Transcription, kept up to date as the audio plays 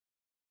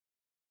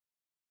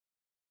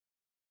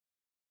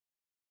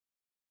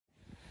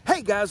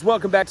Hey guys,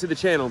 welcome back to the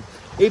channel.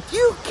 If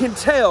you can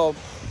tell,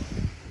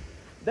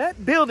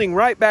 that building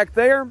right back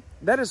there,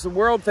 that is the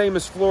world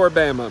famous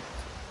Flora-Bama.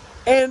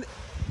 And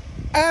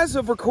as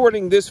of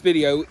recording this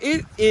video,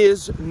 it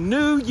is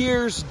New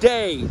Year's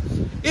Day.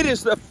 It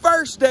is the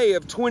first day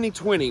of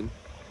 2020.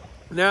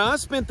 Now, I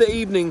spent the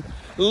evening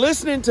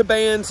listening to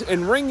bands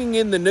and ringing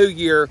in the new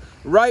year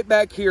right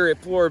back here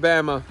at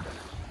Flora-Bama.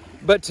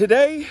 But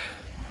today,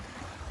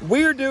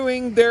 we're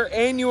doing their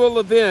annual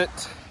event.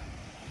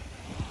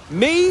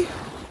 Me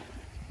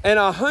and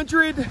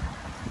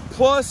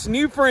 100+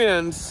 new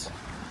friends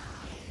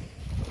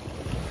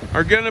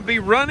are gonna be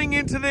running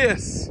into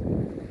this.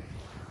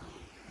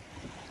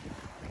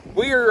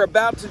 We are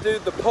about to do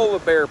the polar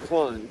bear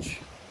plunge.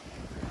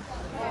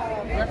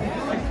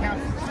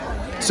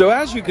 So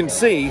as you can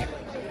see,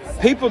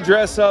 people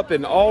dress up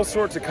in all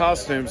sorts of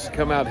costumes to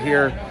come out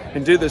here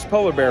and do this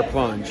polar bear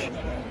plunge.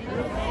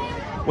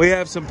 We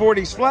have some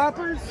 40s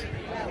flappers.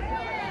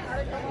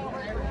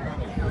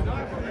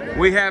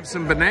 We have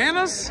some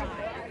bananas.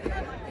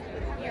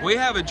 We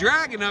have a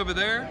dragon over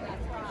there.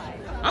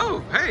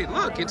 Oh, hey,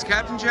 look, it's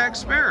Captain Jack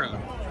Sparrow.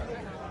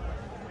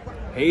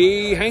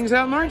 He hangs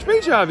out in Orange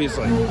Beach,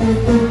 obviously.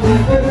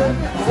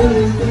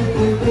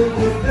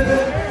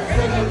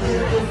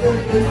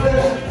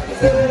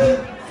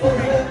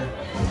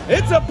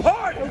 It's a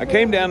party! I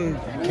came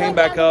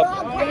back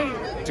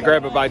up to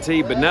grab a bite to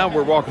eat, but now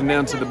we're walking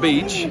down to the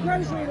beach.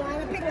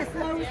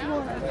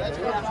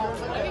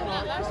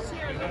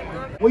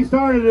 We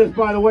started this,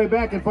 by the way,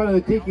 back in front of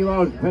the Tiki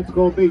Lounge in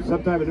Pensacola Beach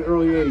sometime in the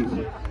early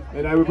 80s.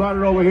 And we brought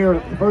it over here.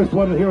 The first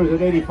one here was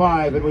in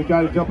 85, and we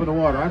got to jump in the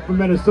water. I'm from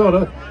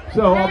Minnesota,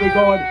 so I'll be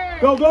going,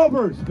 go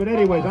Gophers! But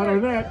anyways,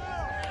 other than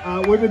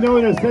that, we've been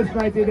doing this since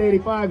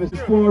 1985. It's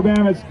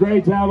Flora-Bama. It's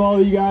great to have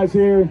all of you guys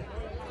here.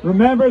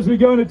 Remember, as we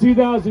go into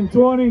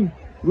 2020,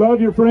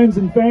 love your friends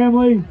and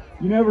family.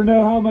 You never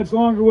know how much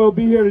longer we'll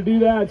be here to do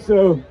that,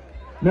 so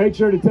make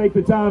sure to take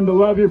the time to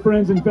love your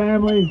friends and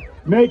family.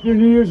 Make your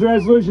New Year's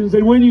resolutions,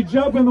 and when you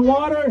jump in the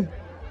water,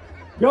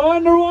 go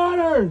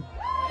underwater.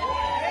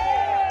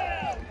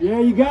 Yeah,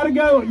 you gotta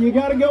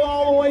go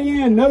all the way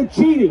in. No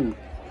cheating.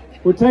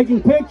 We're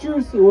taking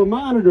pictures and we're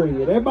monitoring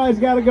it. Everybody's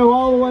gotta go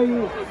all the way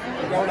in. We're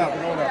going up,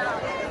 we're going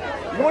up.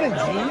 You going in G?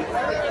 Oh,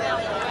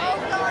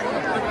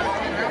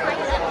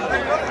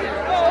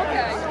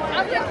 okay.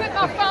 I'm gonna put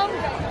my phone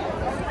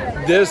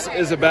down. This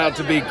is about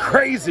to be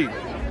crazy.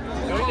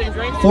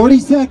 40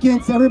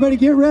 seconds, everybody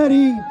get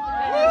ready.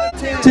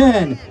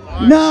 10,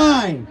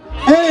 9,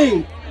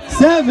 8,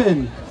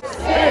 7, 6,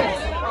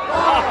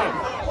 5,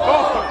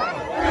 4,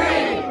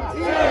 3,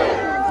 2,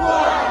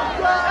 1,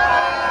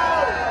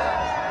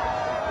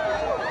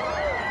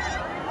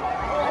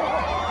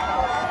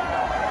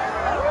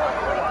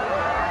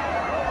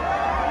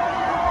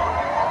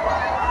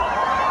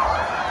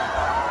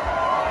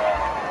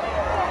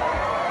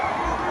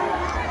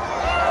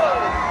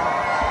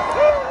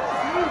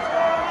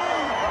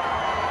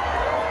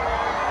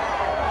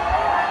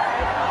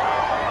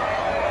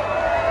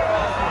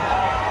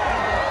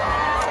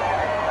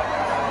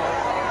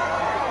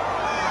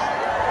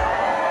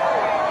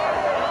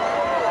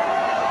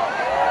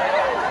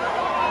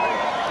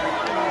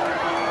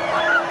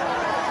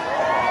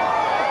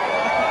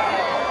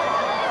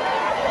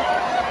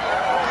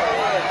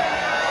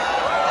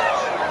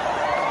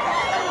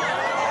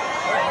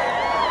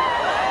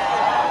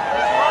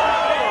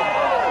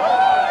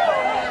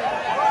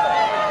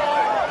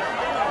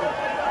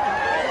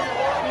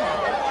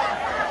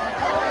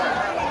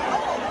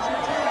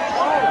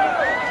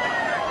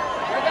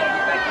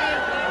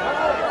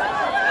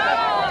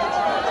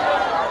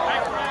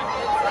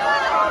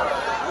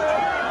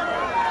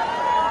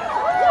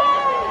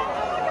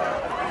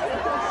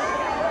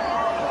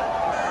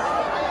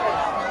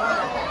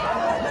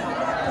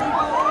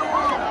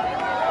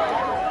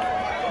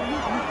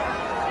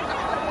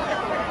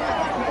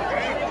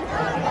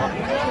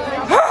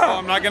 go!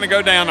 I'm not gonna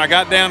go down. I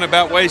got down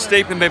about waist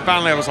deep, and then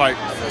finally I was like,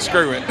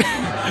 screw it.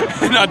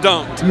 And I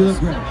dumped. you look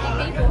great.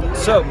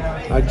 So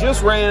I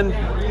just ran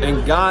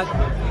and got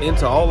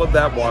into all of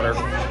that water,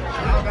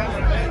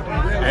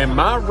 and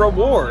my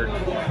reward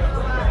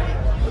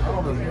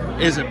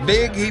is a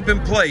big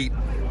heaping plate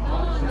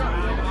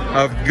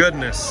of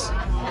goodness.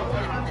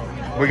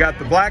 We got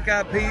the black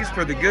eyed peas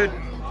for the good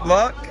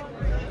luck.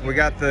 We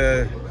got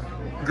the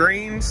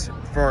greens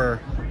for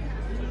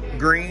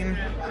green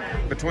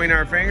between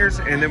our fingers,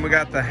 and then we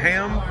got the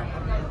ham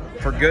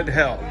for good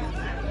health.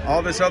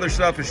 All this other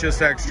stuff is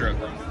just extra.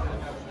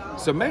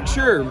 So make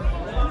sure,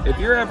 if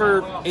you're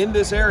ever in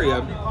this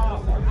area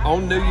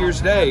on New Year's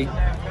Day,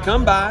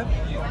 come by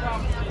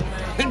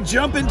and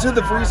jump into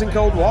the freezing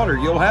cold water.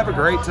 You'll have a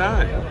great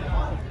time.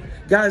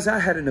 Guys, I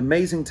had an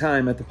amazing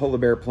time at the Polar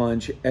Bear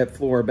Plunge at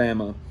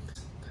Flora-Bama.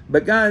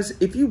 But guys,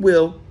 if you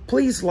will,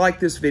 please like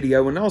this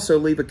video and also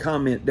leave a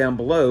comment down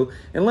below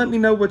and let me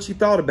know what you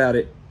thought about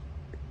it.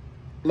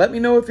 Let me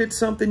know if it's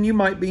something you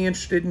might be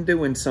interested in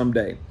doing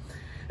someday.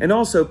 And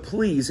also,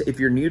 please, if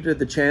you're new to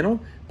the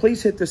channel,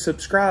 please hit the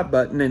subscribe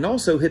button and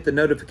also hit the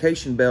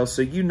notification bell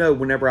so you know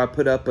whenever I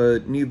put up a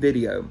new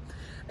video.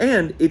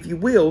 And if you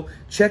will,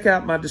 check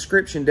out my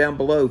description down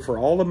below for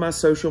all of my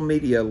social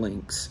media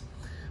links.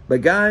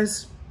 But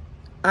guys,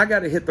 I got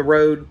to hit the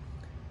road.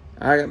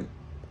 I'm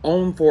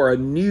on for a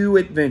new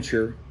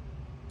adventure.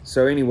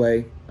 So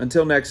anyway,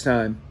 until next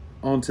time,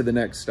 on to the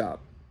next stop.